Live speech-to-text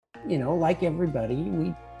like everybody,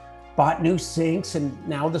 we bought new sinks, and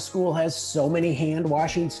now the school has so many hand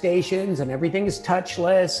washing stations and everything is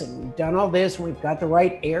touchless, and we've done all this and we've got the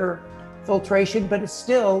right air filtration, but it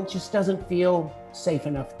still just doesn't feel safe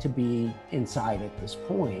enough to be inside at this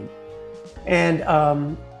point. And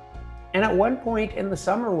at one point in the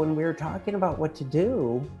summer when we were talking about what to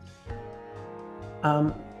do,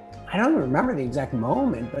 um, I don't remember the exact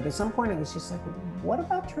moment, but at some point I was just like, what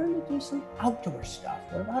about trying to do some outdoor stuff?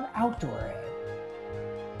 What about outdoor ed?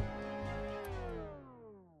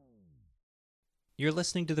 You're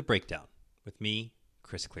listening to The Breakdown with me,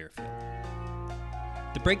 Chris Clearfield.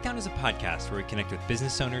 The Breakdown is a podcast where we connect with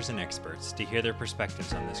business owners and experts to hear their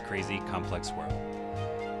perspectives on this crazy, complex world.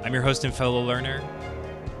 I'm your host and fellow learner,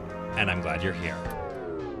 and I'm glad you're here.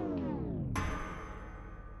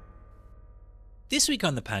 This week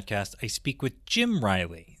on the podcast, I speak with Jim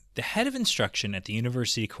Riley, the head of instruction at the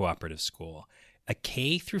University Cooperative School, a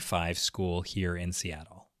K-5 school here in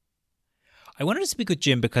Seattle. I wanted to speak with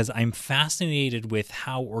Jim because I'm fascinated with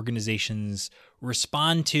how organizations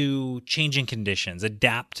respond to changing conditions,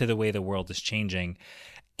 adapt to the way the world is changing.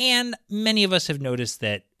 And many of us have noticed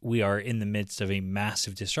that we are in the midst of a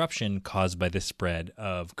massive disruption caused by the spread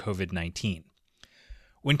of COVID-19.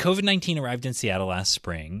 When COVID-19 arrived in Seattle last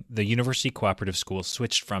spring, the University Cooperative School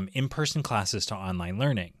switched from in-person classes to online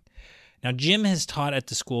learning. Now, Jim has taught at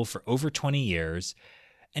the school for over 20 years,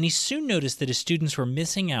 and he soon noticed that his students were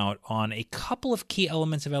missing out on a couple of key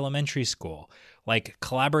elements of elementary school, like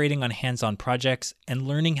collaborating on hands-on projects and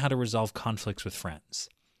learning how to resolve conflicts with friends.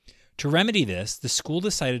 To remedy this, the school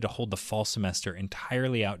decided to hold the fall semester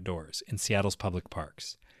entirely outdoors in Seattle's public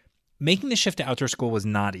parks. Making the shift to outdoor school was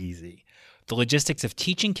not easy. The logistics of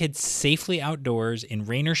teaching kids safely outdoors in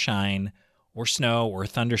rain or shine, or snow or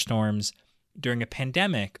thunderstorms during a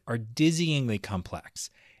pandemic are dizzyingly complex,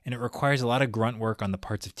 and it requires a lot of grunt work on the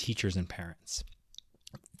parts of teachers and parents.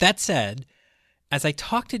 That said, as I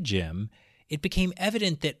talked to Jim, it became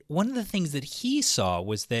evident that one of the things that he saw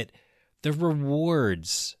was that the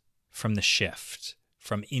rewards from the shift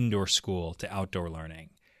from indoor school to outdoor learning,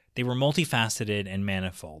 they were multifaceted and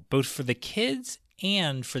manifold, both for the kids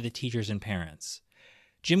and for the teachers and parents.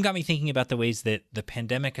 Jim got me thinking about the ways that the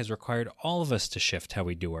pandemic has required all of us to shift how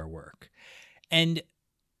we do our work. And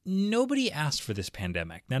nobody asked for this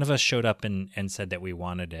pandemic. None of us showed up and said that we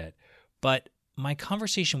wanted it. But my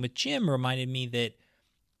conversation with Jim reminded me that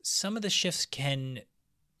some of the shifts can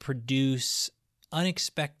produce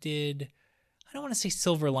unexpected, I don't want to say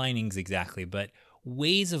silver linings exactly, but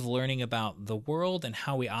ways of learning about the world and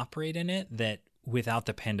how we operate in it that without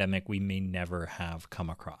the pandemic we may never have come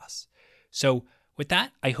across. So with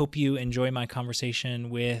that, I hope you enjoy my conversation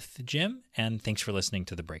with Jim, and thanks for listening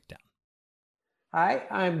to The Breakdown. Hi,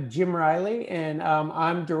 I'm Jim Riley, and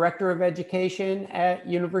I'm Director of Education at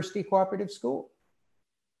University Cooperative School.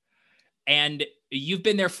 And you've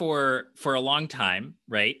been there for a long time,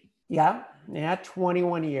 right? Yeah,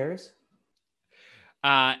 21 years.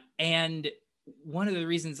 And one of the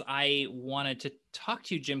reasons I wanted to talk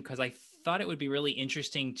to you, Jim, because I thought it would be really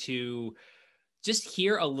interesting to just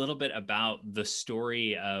hear a little bit about the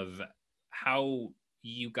story of how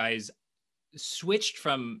you guys switched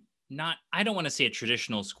from I don't want to say a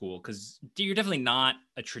traditional school, because you're definitely not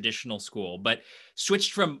a traditional school, but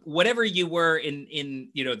switched from whatever you were in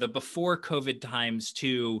the before COVID times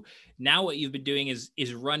to now what you've been doing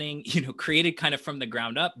is running, created kind of from the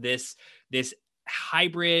ground up, this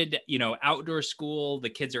hybrid, outdoor school. The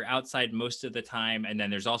kids are outside most of the time. And then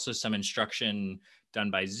there's also some instruction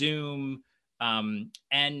done by Zoom.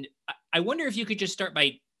 And I wonder if you could just start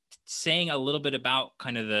by saying a little bit about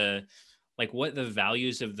kind of what the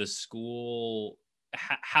values of the school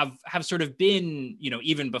have sort of been,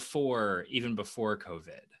 even before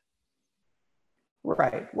COVID.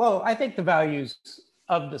 Right. Well, I think the values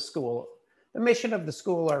of the school, the mission of the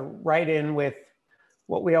school are right in with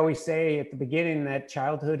what we always say at the beginning, that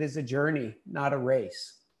childhood is a journey, not a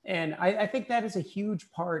race. And I think that is a huge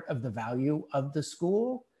part of the value of the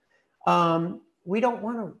school. We don't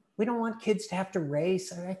want kids to have to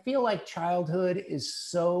race. I feel like childhood is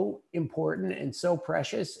so important and so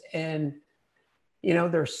precious. And,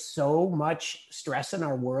 there's so much stress in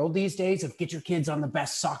our world these days of get your kids on the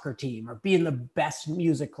best soccer team or be in the best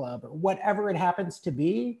music club or whatever it happens to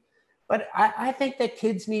be. But I think that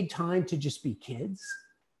kids need time to just be kids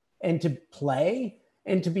and to play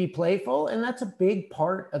and to be playful. And that's a big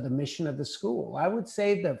part of the mission of the school. I would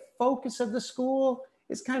say the focus of the school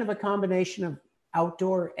is kind of a combination of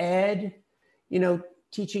outdoor ed,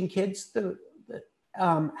 teaching kids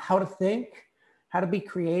how to think, how to be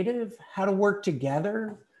creative, how to work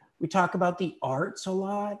together, We talk about the arts a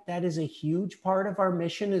lot. That is a huge part of our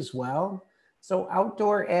mission as well. So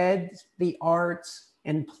outdoor ed, the arts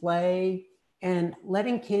and play, and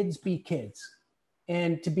letting kids be kids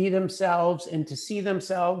and to be themselves and to see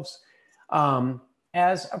themselves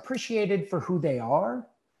as appreciated for who they are,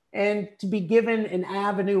 and to be given an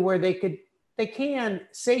avenue where they can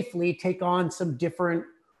safely take on some different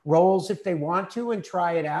roles if they want to and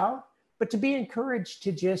try it out, but to be encouraged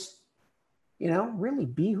to just, really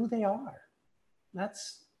be who they are.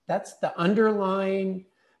 That's the underlying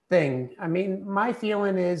thing. I mean, my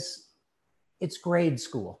feeling is it's grade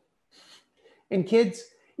school. And kids,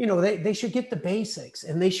 they should get the basics,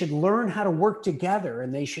 and they should learn how to work together,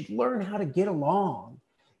 and they should learn how to get along,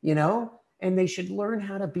 and they should learn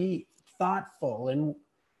how to be thoughtful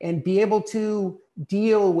and be able to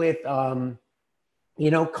deal with,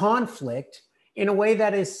 conflict in a way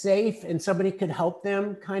that is safe, and somebody could help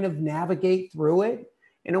them kind of navigate through it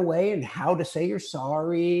in a way, and how to say you're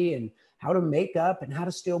sorry and how to make up and how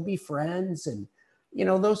to still be friends and,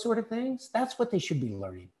 those sort of things. That's what they should be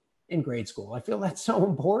learning in grade school. I feel that's so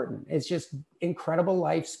important. It's just incredible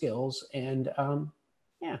life skills. And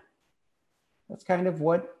that's kind of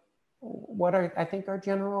what I think our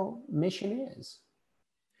general mission is.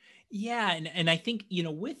 Yeah. And I think,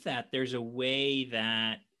 with that, there's a way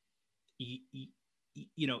that,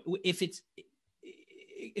 if it's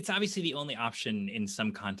obviously the only option in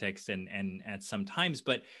some contexts and at some times,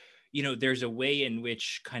 but there's a way in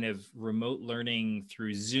which kind of remote learning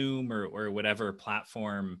through Zoom or whatever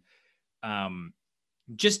platform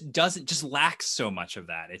just lacks so much of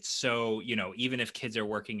that. It's so, even if kids are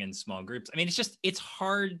working in small groups, I mean, it's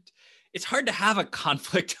hard to have a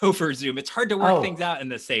conflict over Zoom. It's hard to work things out in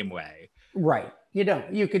the same way. Right.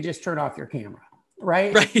 You could just turn off your camera,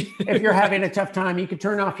 right? Right. If you're having a tough time, you could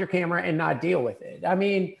turn off your camera and not deal with it. I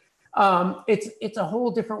mean, it's a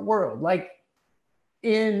whole different world. Like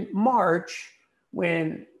in March,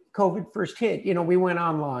 when COVID first hit, we went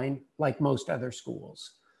online like most other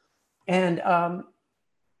schools. And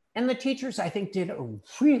the teachers, I think, did a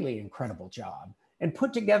really incredible job and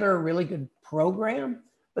put together a really good program.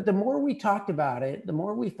 But the more we talked about it, the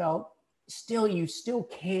more we felt you still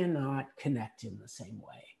cannot connect in the same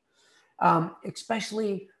way,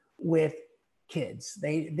 especially with kids.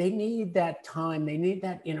 They need that time. They need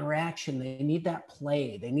that interaction. They need that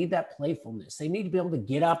play. They need that playfulness. They need to be able to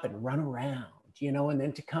get up and run around, and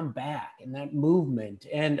then to come back, and that movement.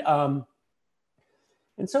 And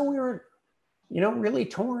so we were, really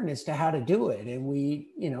torn as to how to do it. And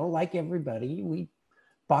we, like everybody, we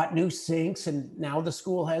bought new sinks, and now the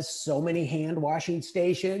school has so many hand washing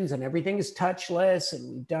stations and everything is touchless, and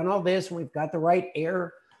we've done all this and we've got the right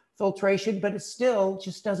air filtration, but it still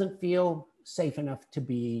just doesn't feel safe enough to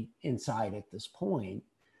be inside at this point.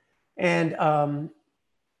 And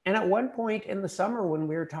at one point in the summer when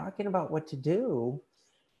we were talking about what to do,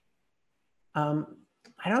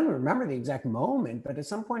 I don't remember the exact moment, but at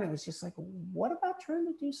some point I was just like, what about trying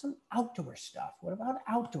to do some outdoor stuff? What about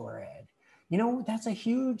outdoor ed? That's a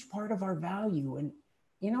huge part of our value. And,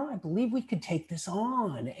 I believe we could take this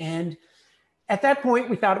on. And at that point,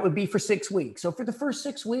 we thought it would be for 6 weeks. So for the first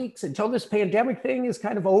 6 weeks, until this pandemic thing is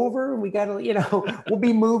kind of over, we got to, we'll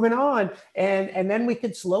be moving on. And then we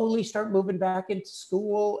could slowly start moving back into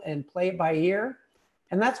school and play it by ear.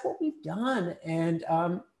 And that's what we've done. And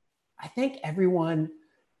I think everyone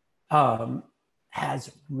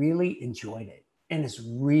has really enjoyed it and has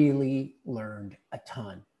really learned a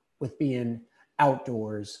ton with being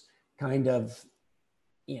outdoors, kind of,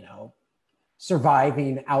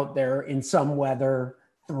 surviving out there in some weather,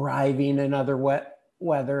 thriving in other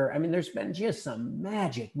weather. I mean, there's been just some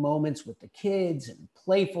magic moments with the kids and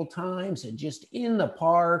playful times and just in the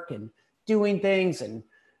park and doing things, and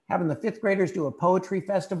having the fifth graders do a poetry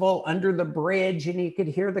festival under the bridge, and you could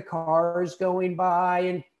hear the cars going by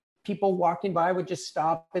and people walking by would just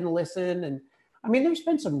stop and listen. And I mean, there's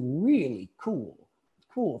been some really cool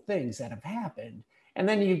things that have happened. And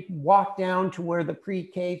then you walk down to where the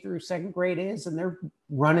pre-K through second grade is, and they're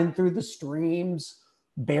running through the streams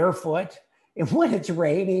barefoot and when it's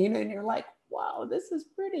raining, and you're like, wow, this is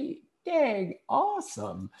pretty dang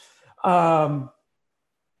awesome. But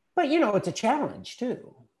it's a challenge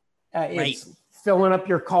too. It's right. Filling up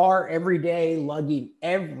your car every day, lugging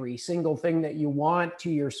every single thing that you want to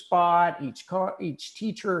your spot. Each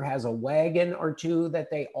teacher has a wagon or two that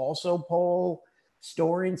they also pull,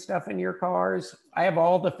 storing stuff in your cars. I have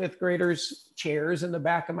all the fifth graders' chairs in the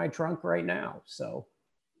back of my trunk right now. So,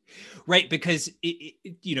 right, because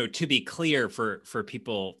to be clear, for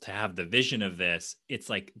people to have the vision of this,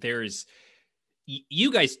 it's like there's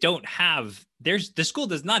you guys don't have, the school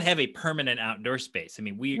does not have a permanent outdoor space. I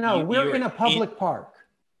mean, No, we're you're in a public park.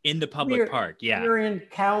 in the public We're, park. Yeah. we're in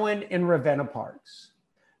Cowan and Ravenna parks.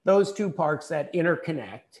 Those two parks that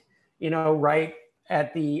interconnect, right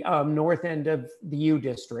at the north end of the U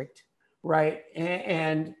District, right?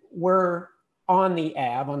 And we're on the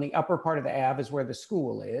Ave, on the upper part of the Ave is where the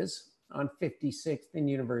school is, on 56th and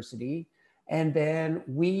University. And then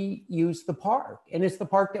we use the park. And it's the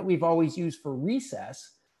park that we've always used for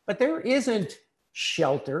recess, but there isn't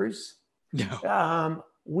shelters. No.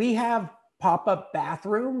 We have pop-up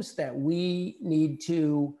bathrooms that we need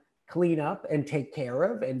to clean up and take care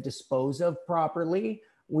of and dispose of properly.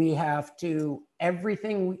 We have to, every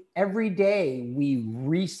day we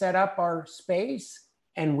reset up our space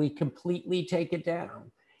and we completely take it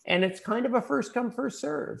down. And it's kind of a first come, first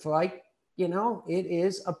serve. Like, it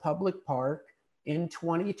is a public park in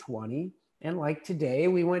 2020. And like today,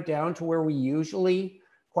 we went down to where we usually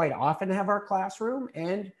quite often have our classroom,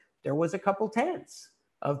 and there was a couple tents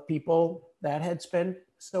of people that had spent,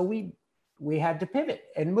 so we had to pivot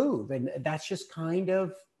and move. And that's just kind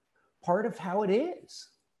of part of how it is.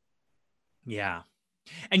 Yeah.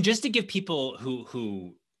 And just to give people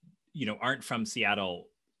who aren't from Seattle,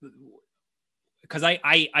 because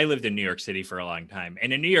I lived in New York City for a long time,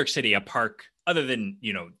 and in New York City, a park, other than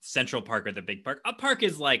Central Park or the big park, a park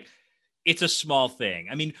is like, it's a small thing.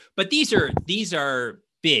 I mean, but these are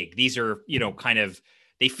big. These are kind of,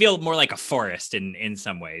 they feel more like a forest in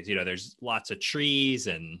some ways. There's lots of trees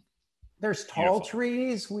and there's tall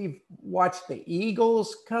trees. We've watched the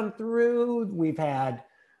eagles come through. We've had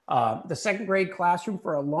the second grade classroom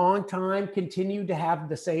for a long time continued to have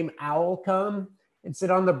the same owl come and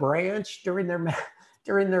sit on the branch during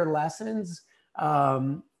their lessons.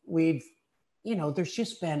 We've, there's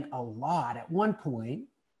just been a lot. At one point,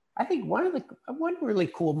 I think one really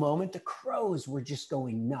cool moment, the crows were just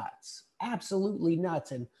going nuts, absolutely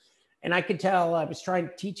nuts. And I could tell I was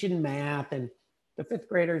teaching math, and the fifth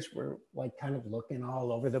graders were like kind of looking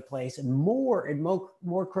all over the place, and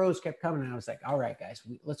more crows kept coming. And I was like, all right, guys,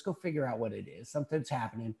 let's go figure out what it is. Something's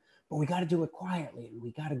happening, but we got to do it quietly, and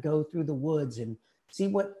we got to go through the woods and see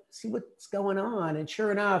what's going on. And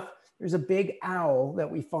sure enough, there's a big owl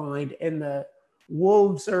that we find, and the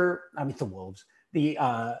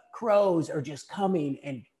crows are just coming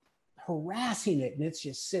and harassing it. And it's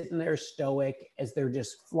just sitting there stoic as they're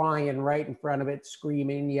just flying right in front of it,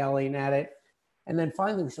 screaming, yelling at it. And then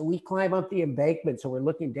finally, so we climb up the embankment. So we're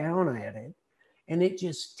looking down at it, and it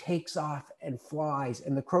just takes off and flies,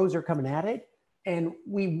 and the crows are coming at it. And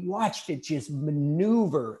we watched it just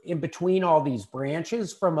maneuver in between all these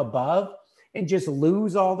branches from above and just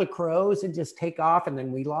lose all the crows and just take off. And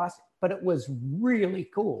then we lost it. But it was really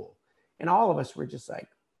cool. And all of us were just like,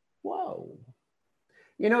 whoa.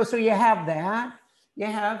 So you have that. You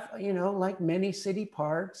have, like many city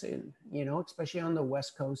parks, and, especially on the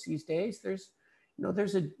West Coast these days,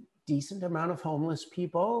 there's a decent amount of homeless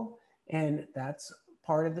people, and that's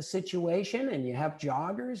part of the situation. And you have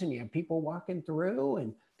joggers, and you have people walking through,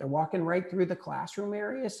 and they're walking right through the classroom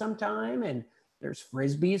area sometime. And there's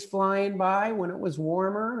Frisbees flying by when it was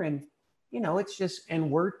warmer. And, it's just,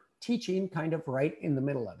 and we're teaching kind of right in the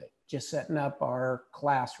middle of it, just setting up our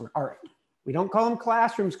classroom. We don't call them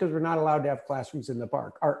classrooms because we're not allowed to have classrooms in the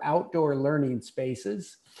park, our outdoor learning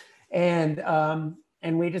spaces. And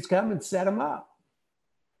we just come and set them up.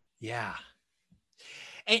 Yeah.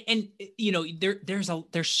 And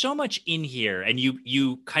there's so much in here, and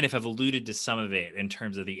you kind of have alluded to some of it in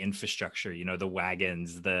terms of the infrastructure, the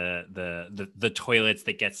wagons, the toilets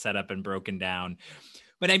that get set up and broken down.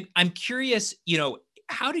 But I'm curious,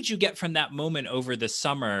 how did you get from that moment over the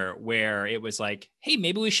summer where it was like, hey,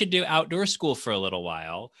 maybe we should do outdoor school for a little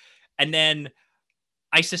while, and then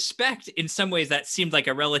I suspect in some ways that seemed like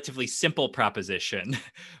a relatively simple proposition,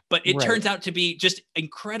 but it turns out to be just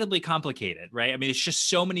incredibly complicated, right? I mean, it's just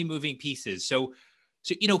so many moving pieces. So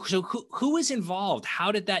who was involved?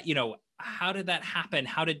 How did that happen?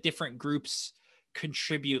 How did different groups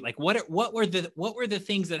contribute? Like what were the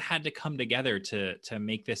things that had to come together to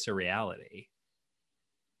make this a reality?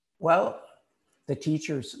 Well, the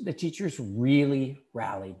teachers really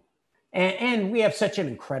rallied. And we have such an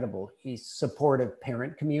incredible supportive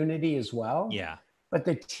parent community as well. Yeah. But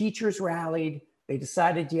the teachers rallied. They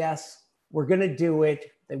decided, yes, we're going to do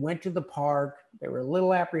it. They went to the park. They were a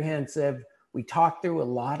little apprehensive. We talked through a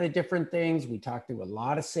lot of different things. We talked through a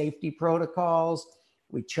lot of safety protocols.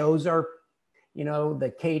 We chose the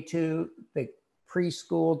K2, the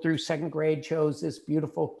preschool through second grade chose this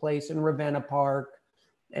beautiful place in Ravenna Park.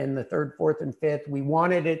 And the third, fourth, and fifth, we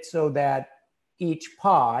wanted it so that each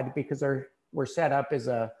pod, because we're set up as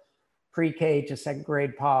a pre-K to second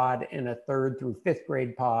grade pod and a third through fifth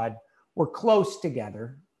grade pod were close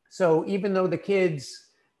together. So even though the kids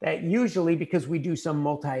that usually, because we do some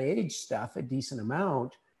multi-age stuff, a decent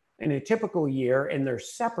amount in a typical year, and they're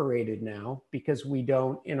separated now because we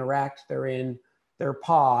don't interact, they're in their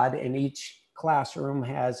pod, and each classroom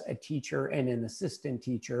has a teacher and an assistant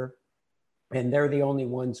teacher, and they're the only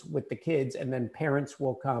ones with the kids. And then parents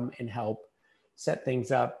will come and help set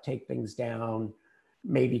things up, take things down,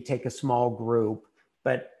 maybe take a small group.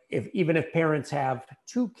 But even if parents have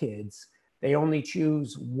two kids, they only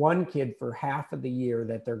choose one kid for half of the year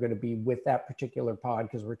that they're going to be with that particular pod,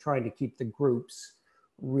 because we're trying to keep the groups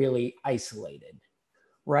really isolated,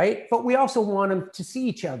 right? But we also want them to see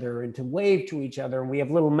each other and to wave to each other. And we have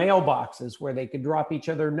little mailboxes where they could drop each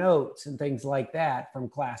other notes and things like that from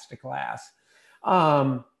class to class.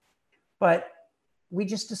 But we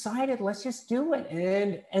just decided, let's just do it.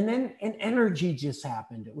 And then an energy just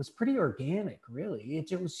happened. It was pretty organic, really.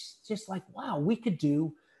 It was just like, wow, we could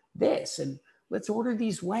do this, and let's order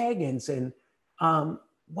these wagons, and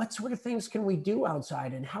what sort of things can we do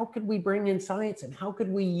outside, and how could we bring in science, and how could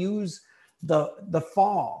we use the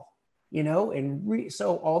fall, and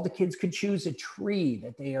so all the kids could choose a tree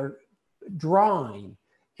that they are drawing,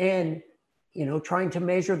 and trying to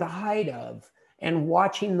measure the height of, and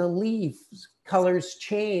watching the leaves colors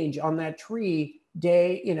change on that tree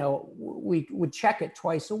day. We would check it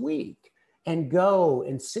twice a week and go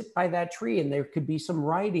and sit by that tree, and there could be some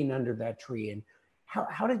writing under that tree, and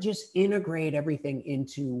how to just integrate everything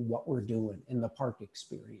into what we're doing in the park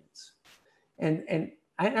experience. And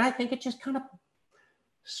I think it just kind of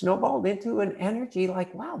snowballed into an energy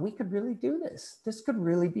like, wow, we could really do this. This could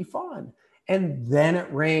really be fun. And then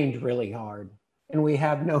it rained really hard, and we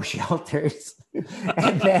have no shelters.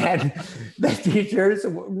 And then the teachers,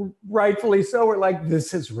 rightfully so, were like,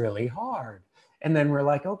 this is really hard. And then we're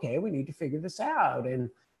like, okay, we need to figure this out. And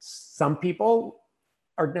some people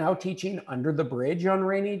are now teaching under the bridge on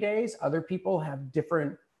rainy days. Other people have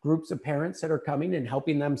different groups of parents that are coming and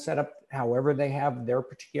helping them set up however they have their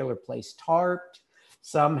particular place tarped.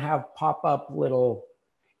 Some have pop-up little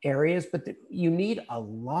areas, but you need a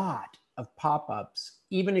lot of pop-ups,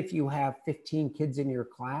 even if you have 15 kids in your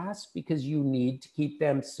class, because you need to keep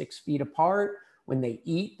them 6 feet apart. When they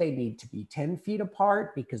eat, they need to be 10 feet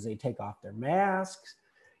apart because they take off their masks.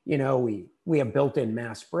 We have built-in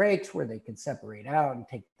mask breaks where they can separate out and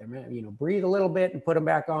take their, breathe a little bit and put them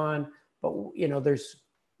back on. But,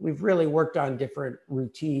 we've really worked on different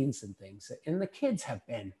routines and things. And the kids have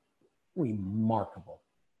been remarkable.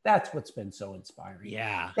 That's what's been so inspiring.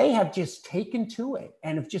 Yeah. They have just taken to it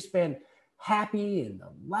and have just been happy, and the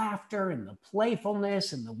laughter and the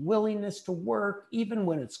playfulness and the willingness to work, even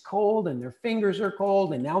when it's cold and their fingers are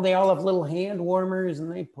cold. And now they all have little hand warmers,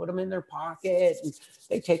 and they put them in their pocket, and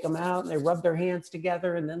they take them out and they rub their hands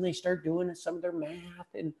together, and then they start doing some of their math.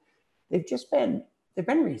 And they've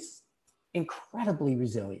been incredibly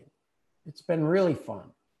resilient. It's been really fun.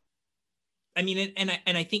 I mean, and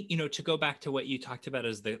I think, to go back to what you talked about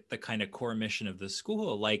as the kind of core mission of the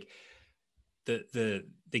school, like the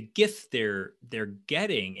gift they're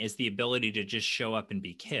getting is the ability to just show up and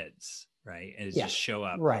be kids, right? And just show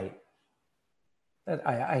up. Right.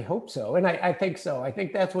 I hope so. And I think so. I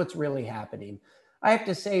think that's what's really happening. I have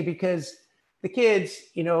to say, because the kids,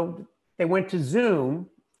 they went to Zoom,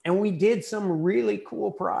 and we did some really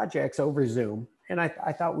cool projects over Zoom. And I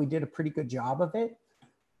thought we did a pretty good job of it.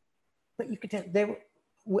 But you could tell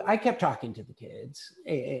I kept talking to the kids,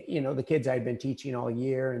 the kids I'd been teaching all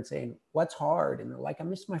year, and saying, what's hard? And they're like, I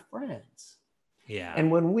miss my friends. Yeah.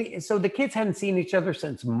 And so the kids hadn't seen each other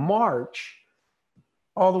since March,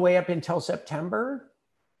 all the way up until September.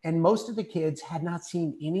 And most of the kids had not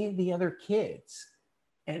seen any of the other kids.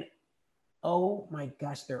 And oh my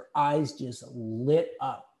gosh, their eyes just lit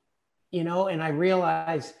up, and I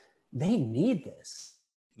realized they need this.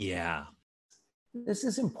 Yeah. This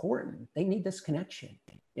is important. They need this connection.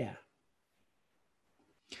 Yeah.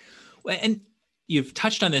 Well, and you've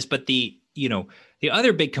touched on this, but the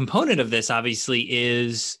other big component of this obviously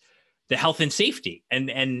is the health and safety.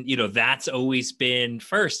 And that's always been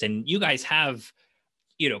first. And you guys have,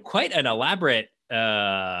 quite an elaborate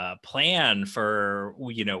plan for,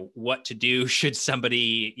 what to do should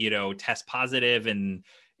somebody, test positive in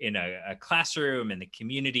a classroom, in the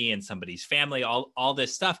community, and somebody's family, all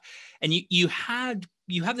this stuff. And you have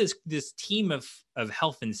this team of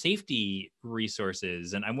health and safety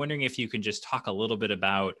resources. And I'm wondering if you can just talk a little bit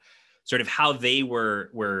about sort of how they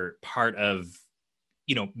were part of,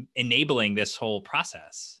 enabling this whole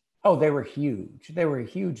process. Oh, they were huge. They were a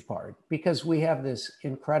huge part, because we have this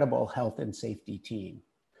incredible health and safety team.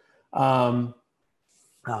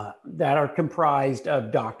 that are comprised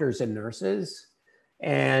of doctors and nurses.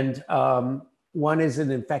 And one is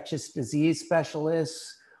an infectious disease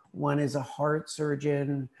specialist, one is a heart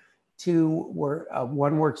surgeon,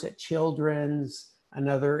 one works at Children's,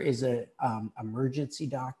 another is a emergency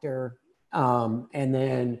doctor, and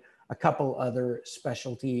then a couple other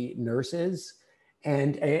specialty nurses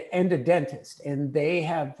and a dentist. And they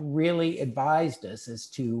have really advised us as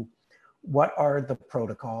to what are the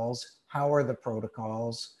protocols, how are the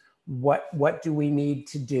protocols, what do we need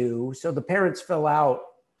to do. So the parents fill out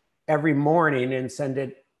every morning and send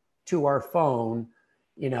it to our phone,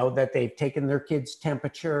 that they've taken their kid's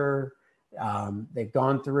temperature. They've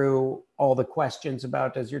gone through all the questions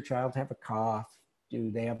about, does your child have a cough?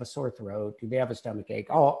 Do they have a sore throat? Do they have a stomach ache?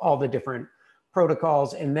 All the different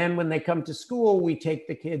protocols. And then when they come to school, we take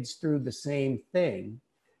the kids through the same thing.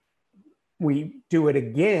 We do it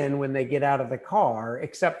again when they get out of the car,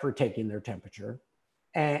 except for taking their temperature.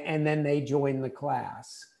 And then they join the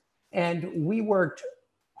class. And we worked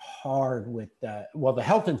hard with the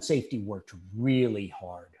health and safety worked really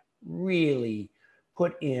hard, really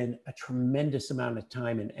put in a tremendous amount of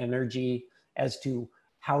time and energy as to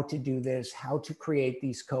how to do this, how to create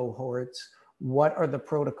these cohorts, what are the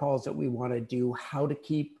protocols that we want to do, how to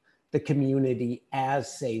keep the community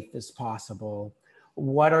as safe as possible,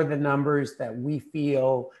 what are the numbers that we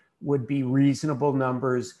feel would be reasonable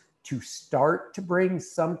numbers to start to bring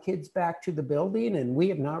some kids back to the building, and we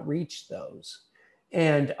have not reached those.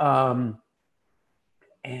 And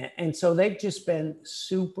so they've just been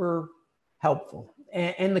super helpful.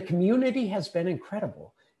 And the community has been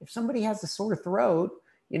incredible. If somebody has a sore throat,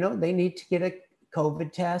 they need to get a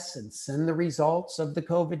COVID test and send the results of the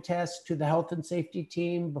COVID test to the health and safety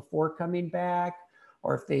team before coming back.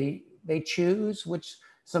 Or if they choose, which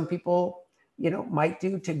some people, might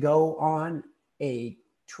do, to go on a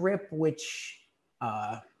trip, which,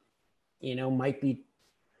 might be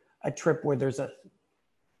a trip where there's a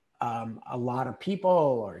lot of people,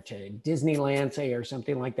 or to Disneyland, say, or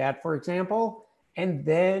something like that, for example. And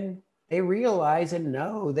then they realize and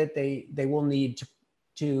know that they will need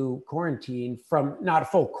to quarantine, from not a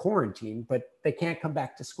full quarantine, but they can't come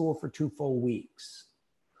back to school for 2 full weeks,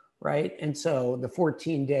 right? And so the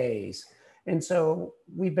 14 days. And so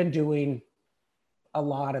we've been doing a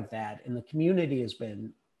lot of that, and the community has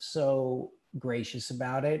been so gracious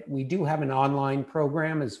about it. We do have an online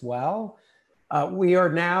program as well. We are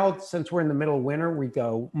now, since we're in the middle of winter, we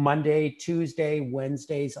go Monday, Tuesday,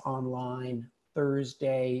 Wednesdays online,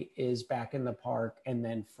 Thursday is back in the park, and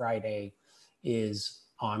then Friday is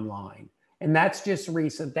online. And that's just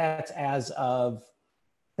recent. That's as of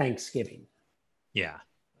Thanksgiving. Yeah.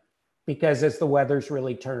 Because as the weather's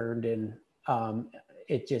really turned, and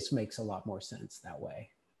it just makes a lot more sense that way.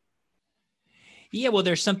 Yeah, well,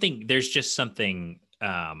 there's just something,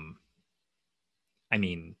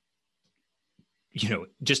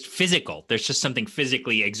 just physical. There's just something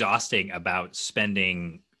physically exhausting about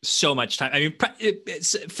spending so much time.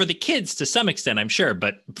 It's for the kids to some extent, I'm sure,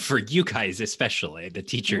 but for you guys, especially the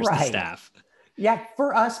teachers, right, the staff. Yeah,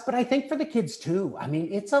 for us, but I think for the kids too.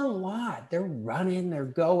 It's a lot. They're running, they're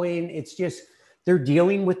going. It's just, they're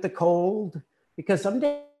dealing with the cold, because some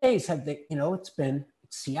days it's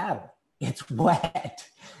Seattle. It's wet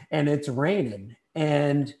and it's raining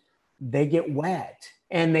and they get wet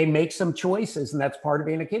and they make some choices. And that's part of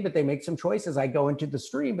being a kid, but they make some choices. I go into the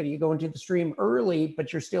stream, but you go into the stream early,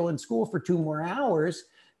 but you're still in school for 2 more hours.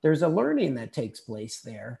 There's a learning that takes place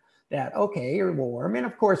there that, okay, you're warm. And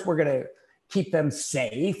of course, we're going to keep them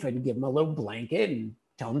safe and give them a little blanket and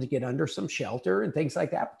tell them to get under some shelter and things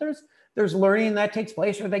like that. But there's learning that takes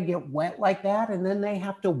place where they get wet like that, and then they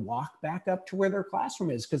have to walk back up to where their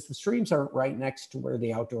classroom is, because the streams aren't right next to where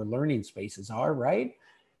the outdoor learning spaces are, right?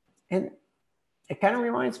 And it kind of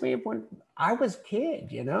reminds me of when I was a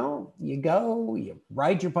kid. You go, you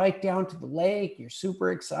ride your bike down to the lake, you're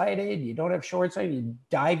super excited, you don't have shorts on, you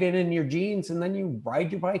dive in your jeans, and then you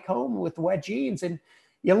ride your bike home with wet jeans, and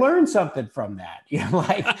you learn something from that. You're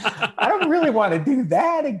like, I don't really want to do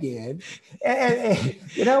that again.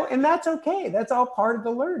 And that's okay. That's all part of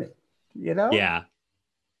the learning, Yeah.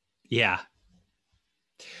 Yeah.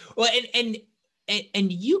 Well, and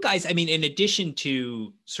you guys, in addition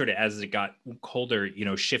to sort of, as it got colder,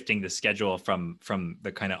 shifting the schedule from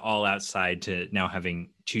the kind of all outside to now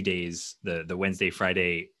having 2 days, the Wednesday,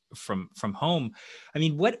 Friday from home.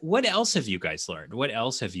 What else have you guys learned? What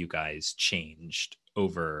else have you guys changed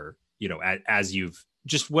over, as you've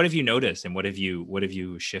just, what have you noticed and what have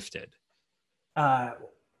you shifted? Wow,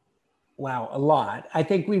 a lot. I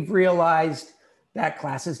think we've realized that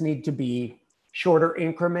classes need to be shorter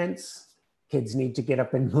increments. Kids need to get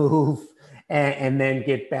up and move. and then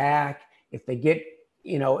get back. If they get,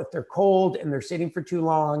 if they're cold and they're sitting for too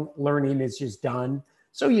long, learning is just done.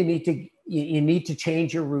 So you need to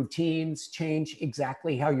change your routines, change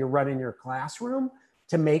exactly how you're running your classroom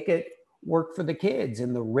to make it work for the kids.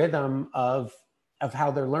 And the rhythm of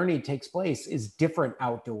how their learning takes place is different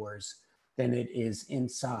outdoors than it is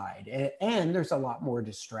inside. And there's a lot more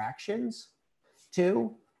distractions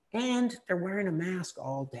too. And they're wearing a mask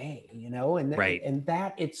all day, Right. and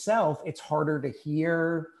that itself, it's harder to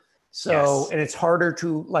hear. So, Yes. and it's harder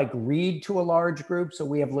to like read to a large group. So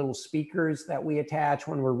we have little speakers that we attach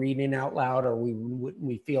when we're reading out loud, or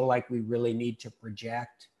we feel like we really need to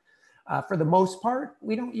project. For the most part,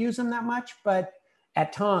 we don't use them that much, but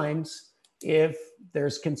at times, if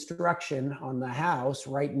there's construction on the house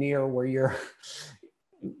right near where you're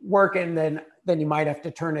working, then you might have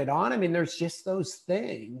to turn it on. I mean, there's just those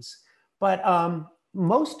things. But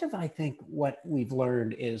most of, I think, what we've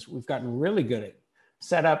learned is we've gotten really good at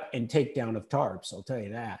setup and takedown of tarps. I'll tell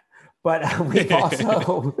you that. But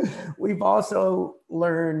we've also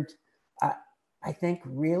learned, I think,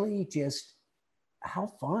 really just how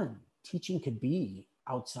fun teaching could be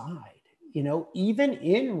outside, even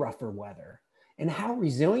in rougher weather, and how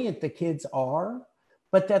resilient the kids are,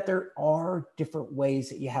 but that there are different ways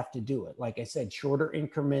that you have to do it. Like I said, shorter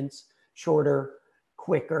increments, shorter,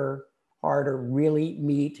 quicker, harder, really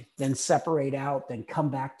meet, then separate out, then come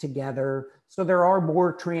back together. So there are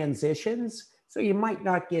more transitions. So you might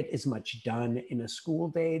not get as much done in a school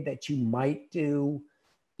day that you might do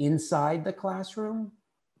inside the classroom.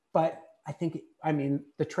 But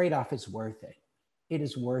the trade-off is worth it. It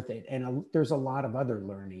is worth it. And there's a lot of other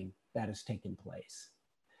learning that has taken place.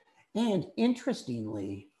 And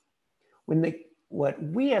interestingly, what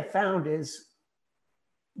we have found is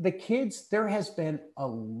the kids, there has been a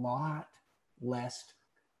lot less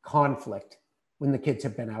conflict when the kids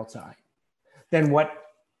have been outside than what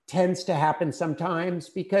tends to happen sometimes,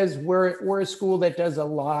 because we're a school that does a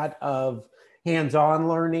lot of hands-on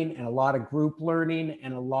learning and a lot of group learning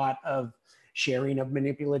and a lot of sharing of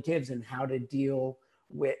manipulatives and how to deal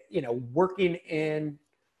with,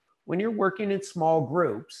 when you're working in small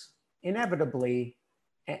groups, inevitably,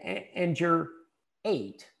 and you're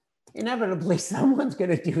 8, inevitably someone's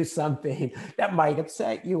going to do something that might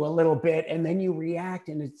upset you a little bit, and then you react,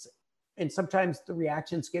 and sometimes the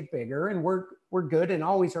reactions get bigger, and we're good and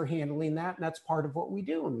always are handling that, and that's part of what we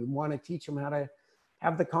do, and we want to teach them how to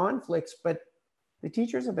have the conflicts. But the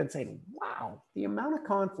teachers have been saying, wow, the amount of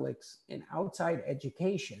conflicts in outside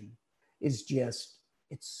education is just,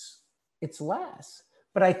 it's less.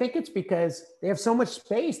 But I think it's because they have so much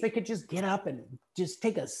space, they could just get up and just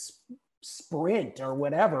take a sprint or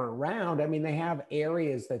whatever around. I mean, they have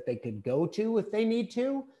areas that they could go to if they need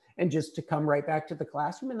to, and just to come right back to the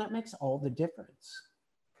classroom. And that makes all the difference.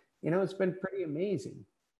 It's been pretty amazing.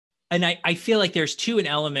 And I feel like there's too an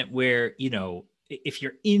element where, if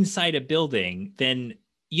you're inside a building, then,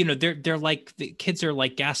 they're like, the kids are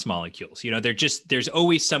like gas molecules, there's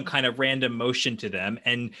always some kind of random motion to them.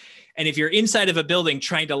 And if you're inside of a building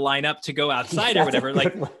trying to line up to go outside or whatever,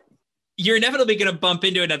 like you're inevitably going to bump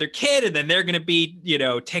into another kid, and then they're going to be,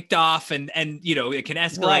 ticked off, and it can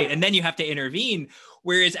escalate, right. And then you have to intervene.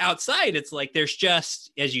 Whereas outside, it's like, there's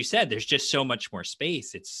just, as you said, there's just so much more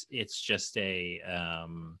space. It's just a,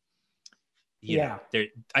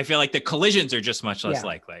 I feel like the collisions are just much less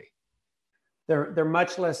likely. They're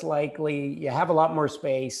much less likely. You have a lot more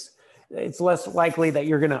space. It's less likely that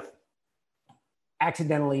you're going to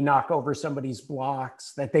accidentally knock over somebody's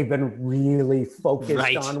blocks that they've been really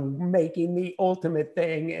focused on making the ultimate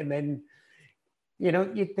thing. And then,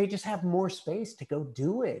 they just have more space to go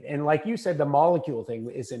do it. And like you said, the molecule thing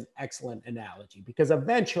is an excellent analogy, because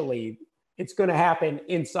eventually it's going to happen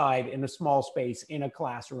inside in a small space in a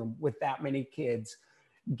classroom with that many kids,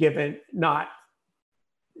 given not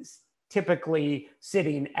typically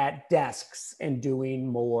sitting at desks and doing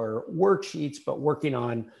more worksheets, but working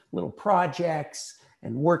on little projects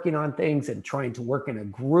and working on things and trying to work in a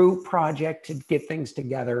group project to get things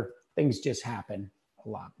together. Things just happen a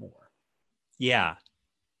lot more. Yeah.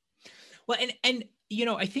 Well, and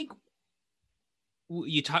I think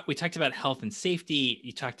we talked about health and safety.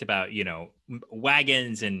 You talked about,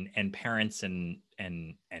 wagons and parents and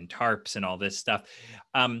tarps and all this stuff.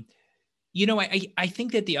 I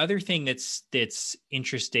think that the other thing that's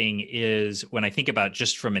interesting is when I think about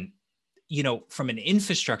just from an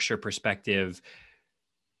infrastructure perspective,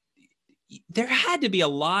 there had to be a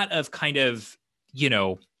lot of kind of,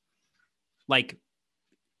 like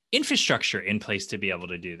infrastructure in place to be able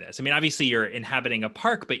to do this. I mean, obviously you're inhabiting a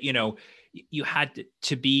park, but you had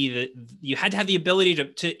to you had to have the ability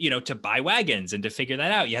to buy wagons and to figure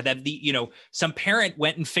that out. You had to have some parent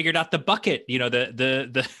went and figured out the bucket,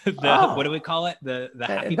 what do we call it? The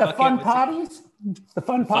happy the bucket. fun potties, the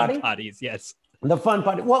fun potty, fun potties. Yes. The fun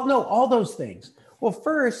potty. Well, no, all those things. Well,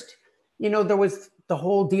 first, there was the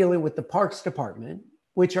whole dealing with the Parks Department,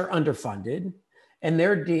 which are underfunded, and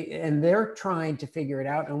they're trying to figure it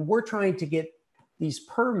out. And we're trying to get these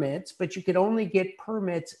permits, but you could only get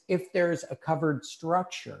permits if there's a covered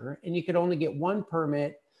structure, and you could only get one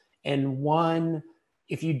permit and one,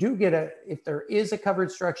 if there is a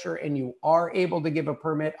covered structure and you are able to give a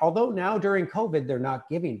permit, although now during COVID, they're not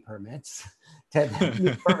giving permits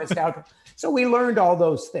permits out. So we learned all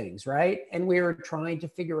those things, right? And we were trying to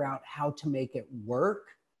figure out how to make it work.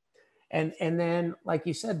 And then, like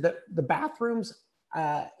you said, the bathrooms,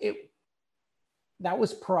 that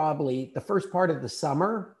was probably the first part of the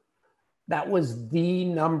summer. That was the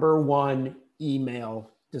number one email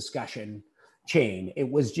discussion chain. It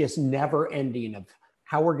was just never ending of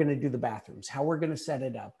how we're going to do the bathrooms, how we're going to set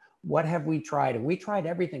it up. What have we tried? And we tried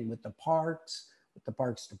everything with the parks, with the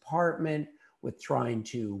Parks Department, with trying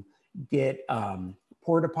to get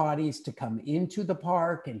porta potties to come into the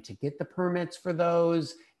park and to get the permits for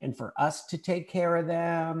those and for us to take care of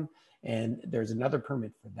them. And there's another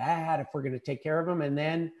permit for that if we're going to take care of them. And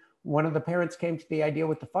then one of the parents came to the idea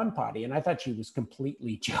with the fun potty, and I thought she was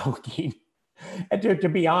completely joking. And to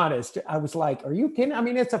be honest, I was like, are you kidding? I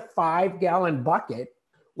mean, it's a 5-gallon bucket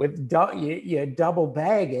with you double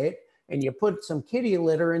bag it and you put some kitty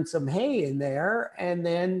litter and some hay in there. And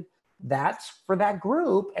then that's for that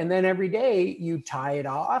group. And then every day you tie it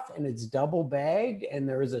off and it's double bagged. And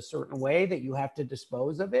there is a certain way that you have to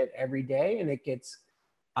dispose of it every day. And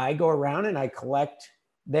I go around and I collect,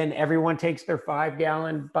 then everyone takes their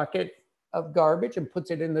 5-gallon bucket of garbage and puts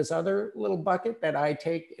it in this other little bucket that I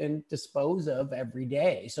take and dispose of every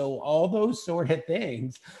day. So all those sort of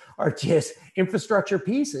things are just infrastructure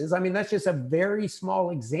pieces. I mean, that's just a very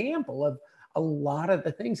small example of a lot of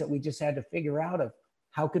the things that we just had to figure out of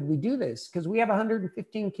how could we do this? Because we have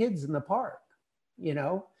 115 kids in the park,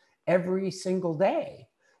 every single day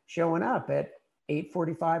showing up at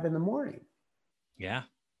 8:45 in the morning. Yeah.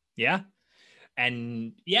 Yeah.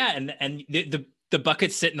 And the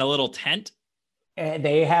buckets sit in a little tent. And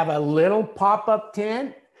they have a little pop-up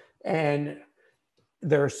tent, and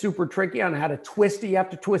they're super tricky on how to twist it. You have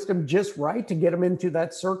to twist them just right to get them into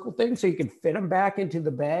that circle thing so you can fit them back into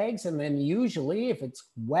the bags. And then usually if it's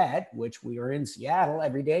wet, which we are in Seattle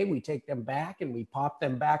every day, we take them back and we pop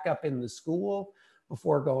them back up in the school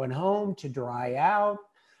before going home to dry out.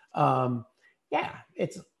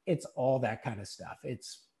 It's all that kind of stuff.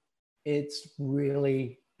 It's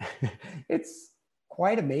really, it's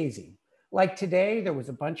quite amazing. Like today, there was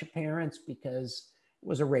a bunch of parents because it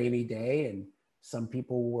was a rainy day and some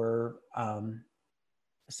people were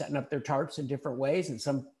setting up their tarps in different ways. And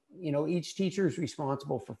some, each teacher is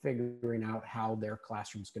responsible for figuring out how their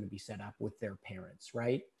classroom's going to be set up with their parents,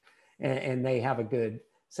 right? And they have a good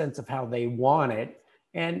sense of how they want it.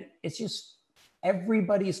 And it's just,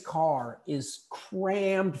 everybody's car is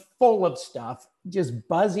crammed full of stuff, just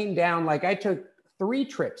buzzing down. Like I took 3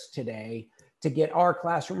 trips today to get our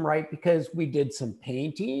classroom right because we did some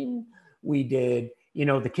painting. We did,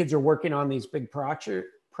 the kids are working on these big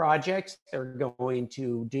projects. They're going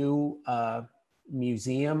to do a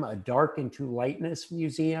museum, a dark into lightness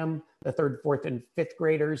museum. The 3rd, 4th, and 5th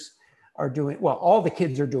graders are doing, well, all the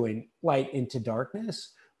kids are doing light into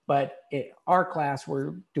darkness, but our class,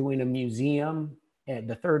 we're doing a museum. And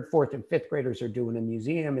the 3rd, 4th, and 5th graders are doing a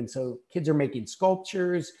museum. And so kids are making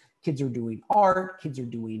sculptures, kids are doing art, kids are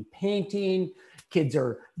doing painting, kids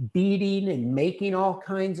are beading and making all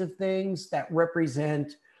kinds of things that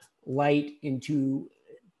represent light into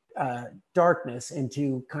darkness,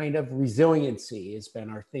 into kind of resiliency has been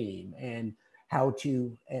our theme, and how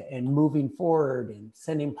to, and moving forward and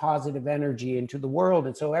sending positive energy into the world.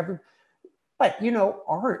 And so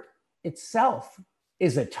art itself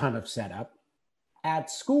is a ton of setup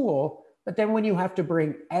at school, but then when you have to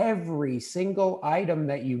bring every single item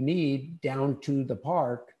that you need down to the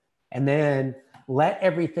park and then let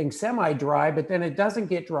everything semi-dry, but then it doesn't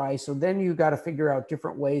get dry. So then you got to figure out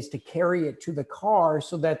different ways to carry it to the car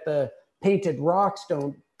so that the painted rocks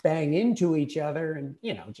don't bang into each other. And,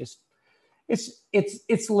 just,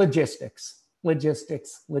 it's logistics, how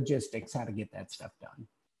to get that stuff done.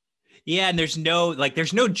 Yeah, and there's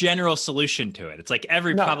no general solution to it. It's like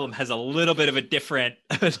every problem has a little bit of a different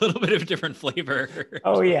flavor.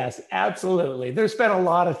 Oh yes, absolutely. There's been a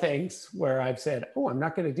lot of things where I've said, "Oh, I'm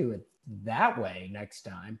not going to do it that way next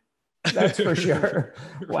time." That's for sure.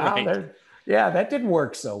 Wow, Right. that didn't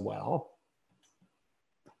work so well.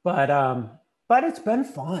 But it's been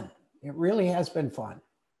fun. It really has been fun.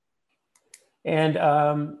 And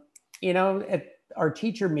at our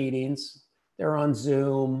teacher meetings, they're on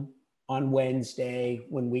Zoom on Wednesday.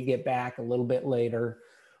 When we get back a little bit later,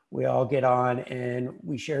 we all get on and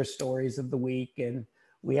we share stories of the week, and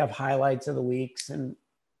we have highlights of the weeks and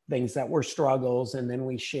things that were struggles. And then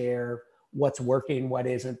we share what's working, what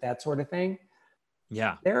isn't, that sort of thing.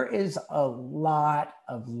 Yeah. There is a lot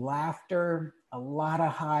of laughter, a lot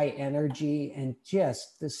of high energy, and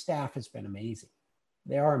just the staff has been amazing.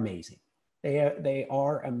 They are amazing. They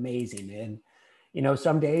are amazing. And,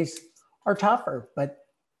 some days are tougher, but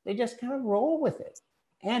they just kind of roll with it.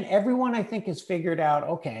 And everyone, I think, has figured out,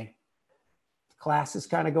 okay, class is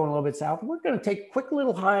kind of going a little bit south. We're going to take a quick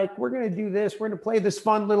little hike. We're going to do this. We're going to play this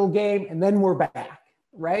fun little game, and then we're back,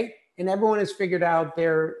 right? And everyone has figured out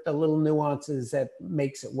the little nuances that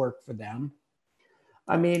makes it work for them.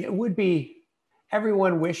 I mean,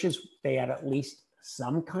 everyone wishes they had at least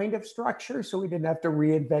some kind of structure so we didn't have to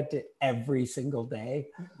reinvent it every single day.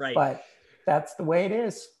 Right. But that's the way it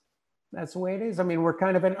is. That's the way it is. I mean, we're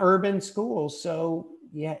kind of an urban school. So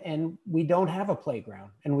yeah, and we don't have a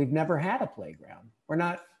playground, and we've never had a playground.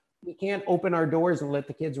 We can't open our doors and let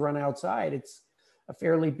the kids run outside. It's a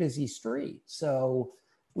fairly busy street. So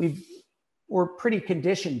we're pretty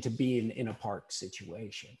conditioned to be in a park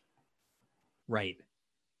situation. Right.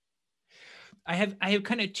 I have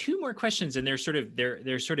kind of two more questions, and they're sort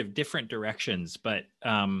of different directions, but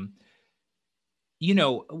one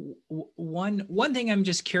thing I'm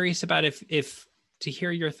just curious about if to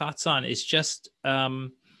hear your thoughts on is just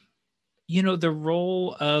the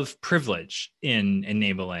role of privilege in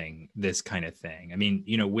enabling this kind of thing. I mean,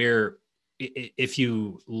 if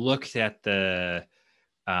you looked at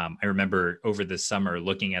I remember over the summer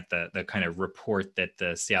looking at the kind of report that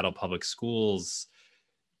the Seattle Public Schools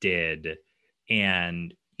did,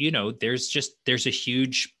 and there's a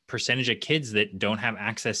huge percentage of kids that don't have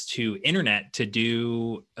access to internet to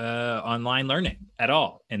do online learning at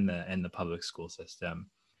all in the public school system.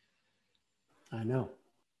 I know.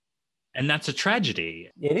 And that's a tragedy.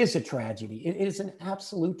 It is a tragedy. It is an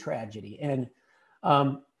absolute tragedy. And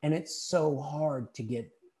it's so hard to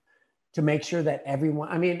make sure that everyone,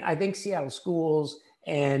 I mean, I think Seattle schools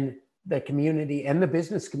and the community and the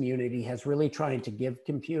business community has really trying to give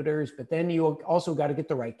computers, but then you also got to get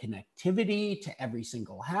the right connectivity to every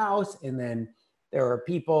single house. And then there are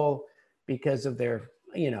people, because of their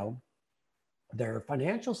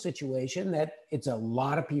financial situation, that it's a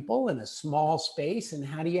lot of people in a small space. And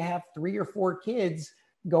how do you have 3 or 4 kids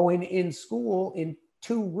going in school in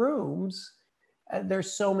 2 rooms?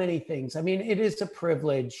 There's so many things. I mean, it is a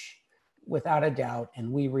privilege without a doubt.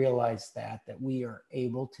 And we realize that we are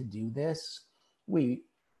able to do this.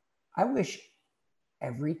 I wish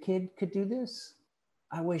every kid could do this.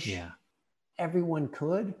 I wish everyone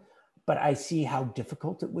could, but I see how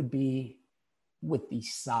difficult it would be with the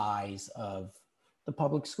size of the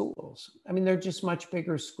public schools. I mean, they're just much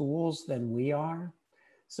bigger schools than we are.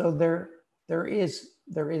 So there is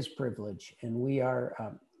privilege, and we're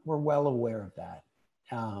well aware of that.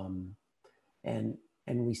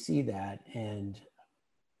 And we see that, and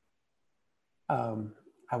I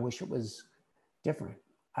wish it was different.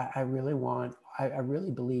 I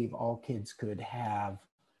really believe all kids could have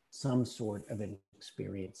some sort of an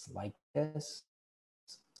experience like this.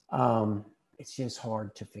 It's just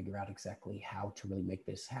hard to figure out exactly how to really make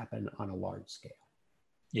this happen on a large scale.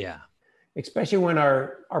 Yeah. Especially when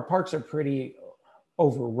our parks are pretty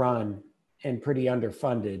overrun and pretty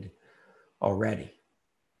underfunded already.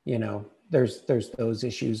 There's those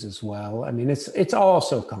issues as well. I mean, it's all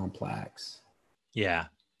so complex. Yeah,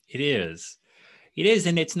 it is. It is,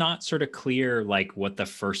 and it's not sort of clear like what the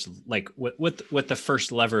first what the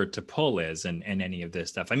first lever to pull is, and any of this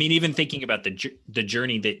stuff. I mean, even thinking about the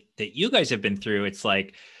journey that you guys have been through, it's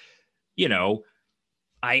like,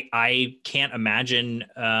 I can't imagine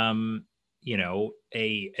the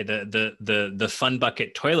fun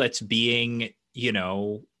bucket toilets being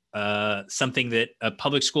something that a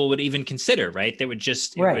public school would even consider, right? They would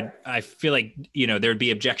just, I feel like, there'd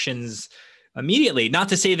be objections immediately. Not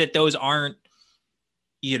to say that those aren't,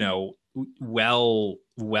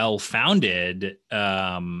 well-founded,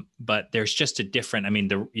 but there's just a different, I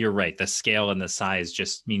mean, you're right. The scale and the size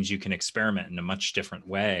just means you can experiment in a much different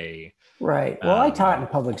way. Right. Well, I taught in a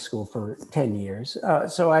public school for 10 years.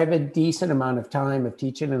 So I have a decent amount of time of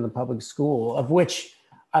teaching in the public school, of which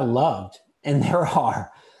I loved. And there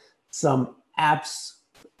are some apps.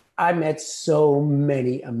 I met so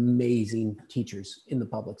many amazing teachers in the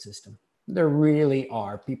public system. There really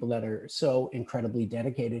are people that are so incredibly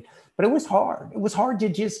dedicated, but it was hard. It was hard to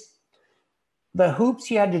just the hoops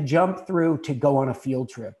you had to jump through to go on a field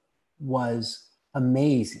trip was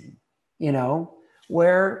amazing, you know,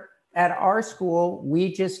 where at our school,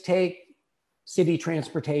 we just take city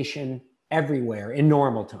transportation everywhere in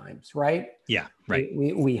normal times, right? Yeah, right.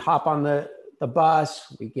 We hop on the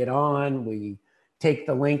bus, we get on, we take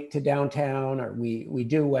the link to downtown, or we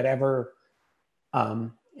do whatever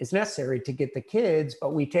is necessary to get the kids,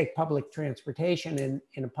 but we take public transportation, and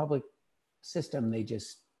in a public system,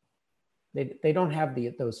 they don't have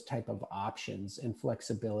those type of options and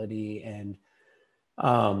flexibility, and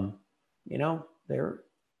you know, they're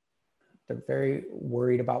very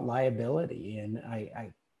worried about liability, and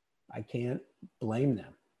I can't blame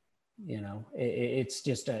them. You know, it's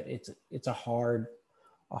just it's a hard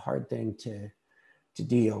thing to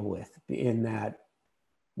deal with, in that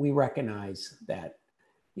we recognize that,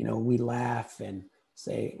 you know, we laugh and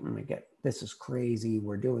say, oh my God, this is crazy,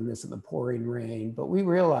 we're doing this in the pouring rain, but we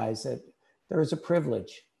realize that there is a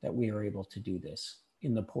privilege that we are able to do this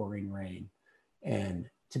in the pouring rain, and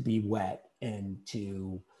to be wet, and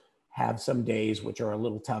to have some days which are a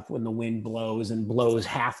little tough when the wind blows and blows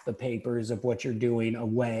half the papers of what you're doing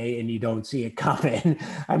away and you don't see it coming.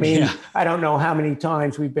 I mean, yeah. I don't know how many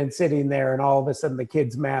times we've been sitting there and all of a sudden the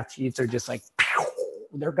kids' math sheets are just like,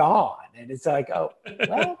 they're gone. And it's like, oh,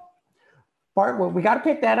 well, Bart, well, we got to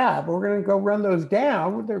pick that up. We're going to go run those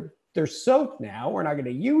down. They're soaked now. We're not going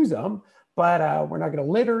to use them, but we're not going to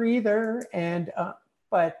litter either. And,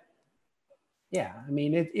 but yeah, I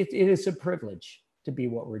mean, it is a privilege to be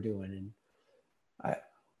what we're doing.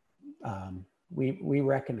 And we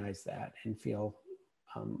recognize that and feel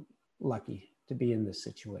lucky to be in this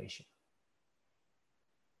situation.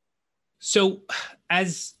 So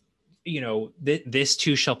as you know, this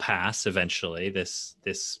too shall pass eventually,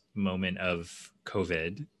 this moment of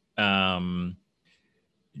COVID.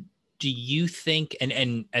 Do you think,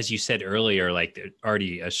 and as you said earlier, like there's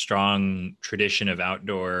already a strong tradition of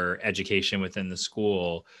outdoor education within the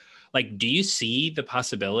school, like, do you see the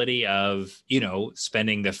possibility of, you know,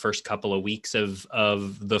 spending the first couple of weeks of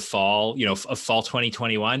the fall, you know, of fall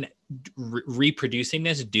 2021, reproducing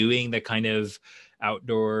this, doing the kind of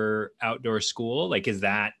outdoor school? Like, is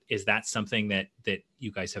that something that you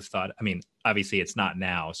guys have thought? I mean, obviously it's not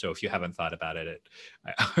now, so if you haven't thought about it,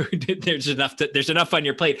 there's enough on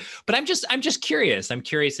your plate. But I'm just curious. I'm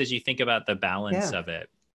curious as you think about the balance of it.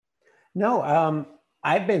 No,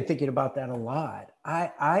 I've been thinking about that a lot.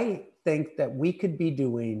 I think that we could be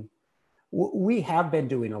doing, we have been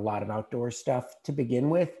doing a lot of outdoor stuff to begin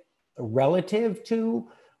with, relative to,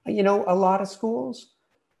 you know, a lot of schools.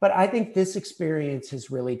 But I think this experience has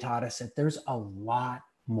really taught us that there's a lot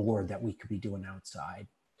more that we could be doing outside.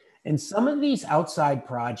 And some of these outside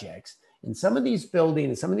projects, and some of these buildings,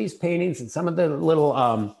 and some of these paintings, and some of the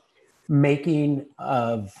little making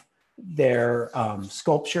of their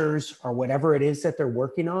sculptures or whatever it is that they're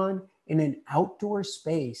working on in an outdoor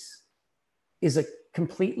space is a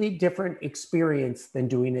completely different experience than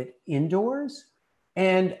doing it indoors.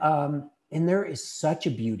 And there is such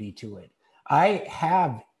a beauty to it. I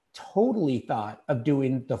have totally thought of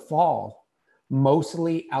doing the fall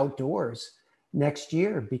mostly outdoors next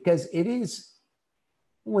year, because it is,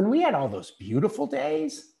 when we had all those beautiful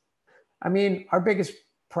days, I mean, our biggest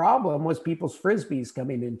problem was people's Frisbees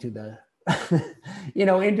coming into the, you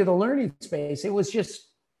know, into the learning space. It was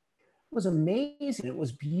amazing. It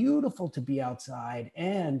was beautiful to be outside.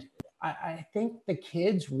 And I think the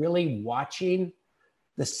kids really watching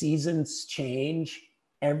the seasons change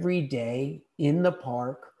every day in the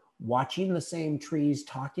park, watching the same trees,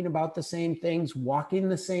 talking about the same things, walking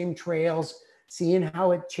the same trails, seeing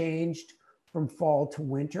how it changed from fall to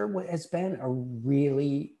winter has been a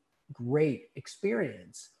really great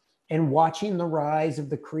experience. And watching the rise of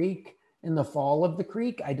the creek and the fall of the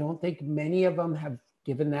creek, I don't think many of them have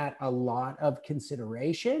given that a lot of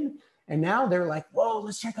consideration. And now they're like, whoa,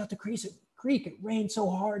 let's check out the creek. It rained so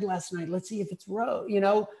hard last night. Let's see if it's you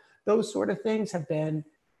know, those sort of things have been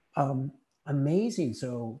amazing.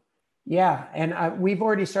 So yeah, and we've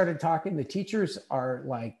already started talking. The teachers are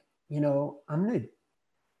like, you know,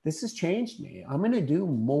 this has changed me. I'm going to do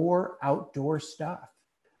more outdoor stuff.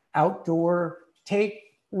 Take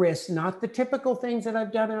risks, not the typical things that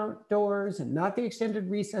I've done outdoors, and not the extended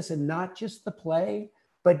recess, and not just the play,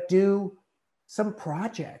 but do some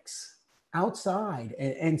projects outside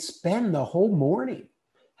and spend the whole morning.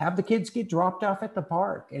 Have the kids get dropped off at the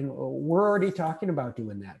park. And we're already talking about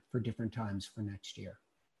doing that for different times for next year.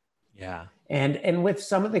 Yeah. And with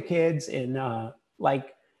some of the kids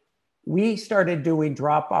like, we started doing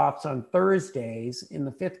drop-offs on Thursdays in the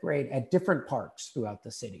 5th grade at different parks throughout the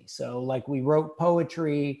city. So like, we wrote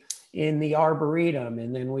poetry in the Arboretum,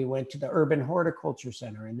 and then we went to the Urban Horticulture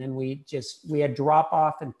Center, and then we had drop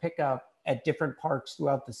off and pick up at different parks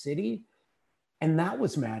throughout the city. And that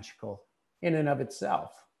was magical in and of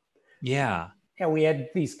itself. Yeah. And we had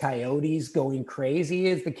these coyotes going crazy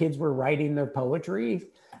as the kids were writing their poetry.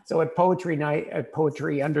 So at poetry night, at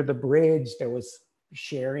Poetry Under the Bridge, there was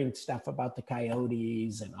sharing stuff about the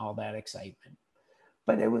coyotes and all that excitement.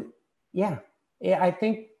 But it was, yeah, I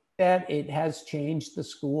think that it has changed the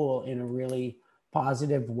school in a really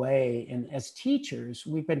positive way. And as teachers,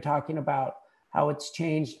 we've been talking about how it's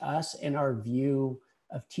changed us and our view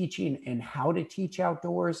of teaching and how to teach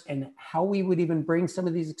outdoors, and how we would even bring some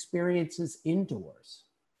of these experiences indoors.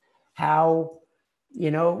 How,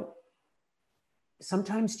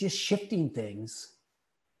 sometimes just shifting things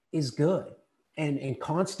is good, and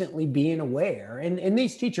constantly being aware. And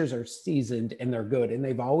these teachers are seasoned and they're good, and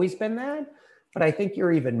they've always been that. But I think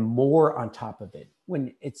you're even more on top of it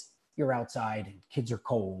when you're outside and kids are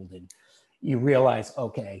cold, and you realize,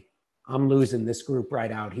 okay, I'm losing this group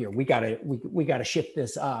right out here. We gotta shift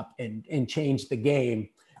this up and change the game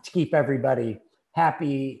to keep everybody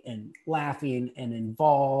happy and laughing and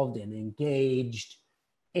involved and engaged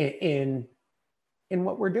in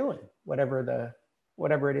what we're doing, whatever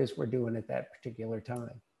it is we're doing at that particular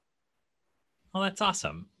time. Well, that's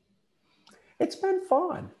awesome. It's been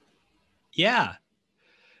fun. Yeah.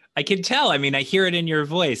 I can tell. I mean, I hear it in your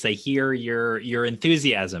voice. I hear your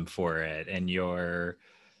enthusiasm for it, and your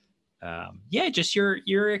just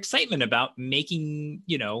your excitement about making,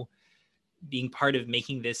 being part of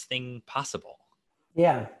making this thing possible.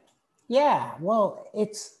 Yeah. Well,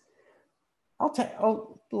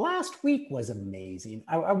 last week was amazing.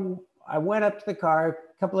 I went up to the car.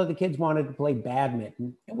 A couple of the kids wanted to play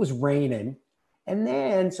badminton. It was raining. And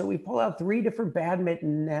then, so we pull out 3 different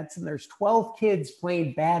badminton nets, and there's 12 kids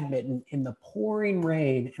playing badminton in the pouring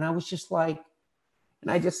rain. And I was just like, and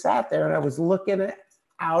I just sat there and I was looking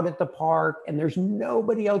out at the park, and there's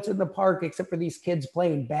nobody else in the park except for these kids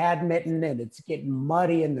playing badminton, and it's getting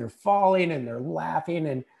muddy and they're falling and they're laughing.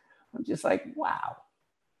 And I'm just like, wow,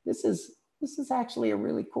 this is actually a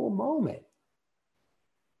really cool moment.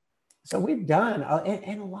 So we've done,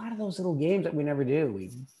 and a lot of those little games that we never do.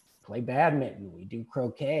 We play badminton, we do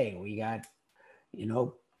croquet, we got,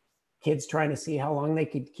 kids trying to see how long they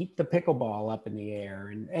could keep the pickleball up in the air,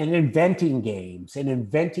 and inventing games, and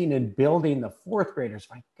inventing and building. The 4th graders,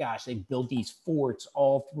 my gosh, they build these forts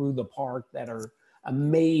all through the park that are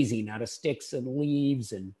amazing out of sticks and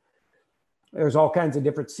leaves. And there's all kinds of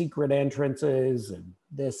different secret entrances and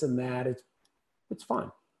this and that. It's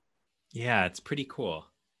fun. Yeah, it's pretty cool.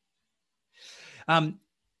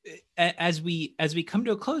 As we come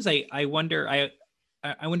to a close, I wonder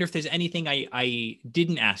if there's anything I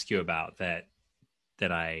didn't ask you about that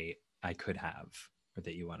I could have, or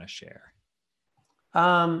that you want to share.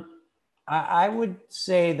 I would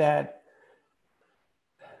say that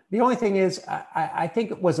the only thing is, I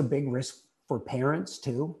think it was a big risk for parents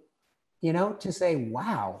too, to say,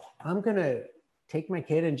 wow, I'm going to take my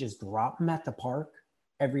kid and just drop him at the park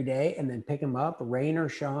every day and then pick him up, rain or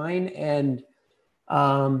shine. And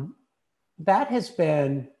that has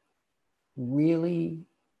been really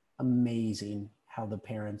amazing how the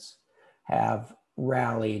parents have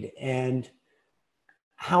rallied, and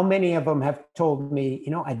how many of them have told me,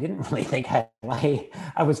 I didn't really think I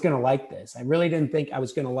was going to like this. I really didn't think I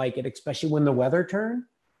was going to like it, especially when the weather turned.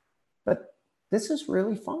 But this is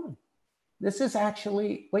really fun. This is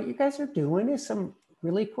actually, what you guys are doing is some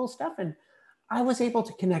really cool stuff. And I was able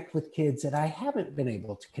to connect with kids that I haven't been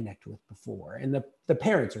able to connect with before. And the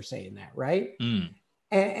parents are saying that, right? Mm.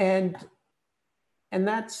 And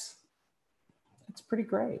that's pretty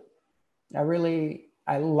great.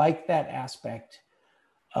 I like that aspect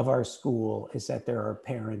of our school, is that there are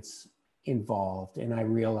parents involved. And I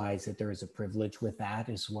realize that there is a privilege with that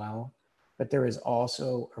as well. But there is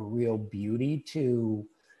also a real beauty to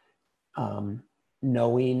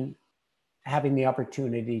having the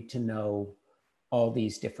opportunity to know all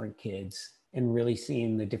these different kids, and really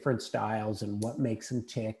seeing the different styles and what makes them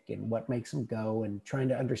tick and what makes them go, and trying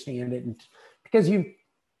to understand it. And because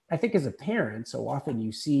I think as a parent, so often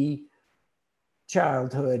you see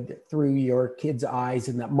childhood through your kid's eyes,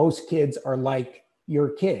 and that most kids are like your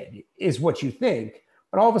kid is what you think.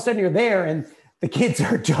 But all of a sudden you're there and the kids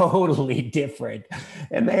are totally different,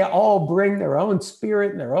 and they all bring their own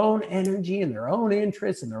spirit and their own energy and their own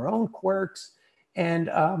interests and their own quirks. And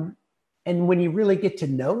when you really get to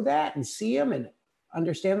know that and see them and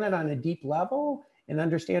understand that on a deep level and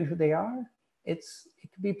understand who they are, it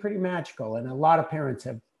can be pretty magical. And a lot of parents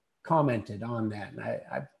have commented on that, and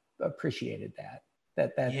I've appreciated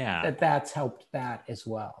that's helped that as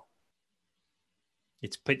well.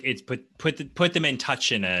 Put them in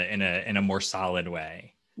touch in a more solid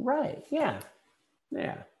way. Right. Yeah.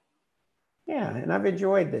 Yeah. Yeah. And I've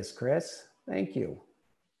enjoyed this, Chris. Thank you.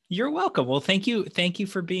 You're welcome. Well, thank you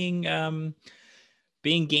for being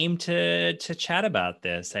game to chat about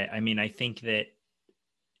this. I mean, I think that,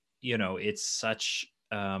 it's such,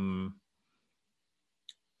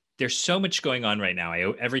 there's so much going on right now.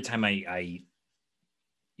 Every time I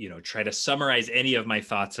try to summarize any of my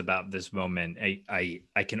thoughts about this moment, I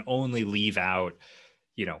can only leave out,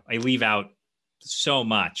 I leave out so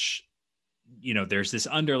much. There's this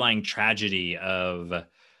underlying tragedy of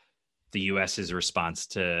the US's response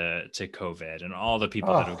to COVID and all the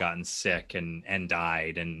people that have gotten sick and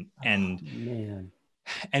died. And man.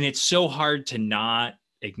 And it's so hard to not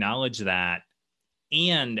acknowledge that.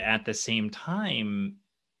 And at the same time,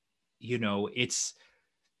 it's,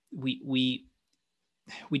 we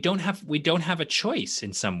don't have a choice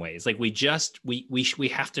in some ways. Like we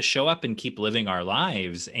have to show up and keep living our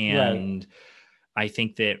lives. And right. I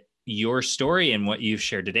think that your story and what you've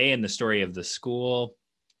shared today and the story of the school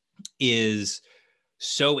is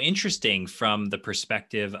so interesting from the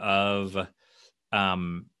perspective of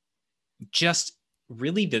just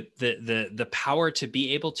really the power to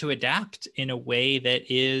be able to adapt in a way that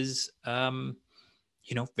is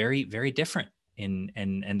very, very different,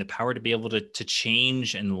 and the power to be able to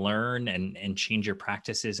change and learn and change your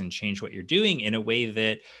practices and change what you're doing in a way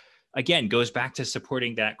that, again, goes back to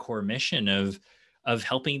supporting that core mission of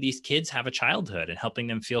helping these kids have a childhood and helping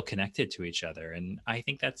them feel connected to each other. And I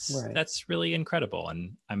think that's really incredible.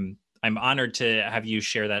 And I'm honored to have you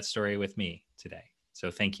share that story with me today.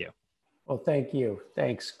 So thank you. Well, thank you.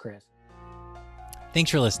 Thanks, Chris.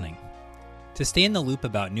 Thanks for listening. To stay in the loop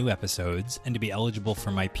about new episodes and to be eligible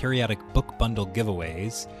for my periodic book bundle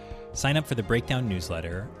giveaways, sign up for the Breakdown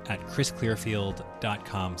newsletter at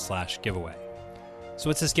chrisclearfield.com/giveaway. So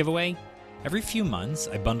what's this giveaway? Every few months,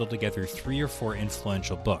 I bundle together 3 or 4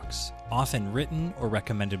 influential books, often written or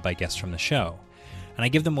recommended by guests from the show, and I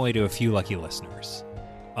give them away to a few lucky listeners.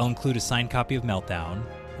 I'll include a signed copy of Meltdown,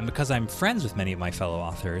 and because I'm friends with many of my fellow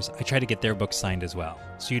authors, I try to get their books signed as well,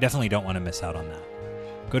 so you definitely don't want to miss out on that.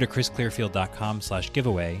 Go to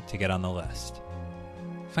chrisclearfield.com/giveaway to get on the list.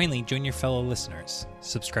 Finally, join your fellow listeners,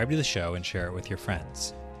 subscribe to the show, and share it with your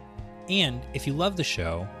friends. And if you love the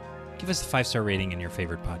show, give us a 5-star rating in your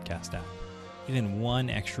favorite podcast app. Even one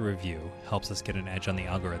extra review helps us get an edge on the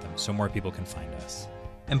algorithm so more people can find us.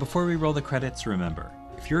 And before we roll the credits, remember,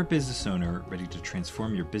 if you're a business owner ready to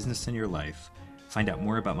transform your business and your life, find out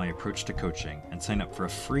more about my approach to coaching and sign up for a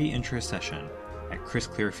free intro session at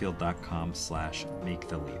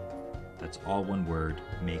chrisclearfield.com/make-the-leap. That's all one word,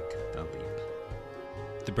 make the leap.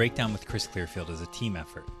 The Breakdown with Chris Clearfield is a team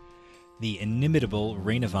effort. The inimitable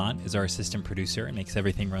Rain Avant is our assistant producer and makes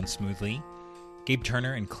everything run smoothly. Gabe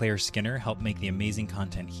Turner and Claire Skinner help make the amazing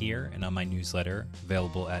content here and on my newsletter,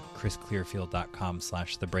 available at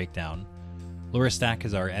chrisclearfield.com/thebreakdown. Laura Stack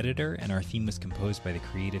is our editor, and our theme was composed by the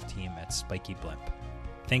creative team at Spiky Blimp.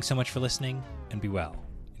 Thanks so much for listening, and be well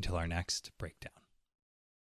until our next Breakdown.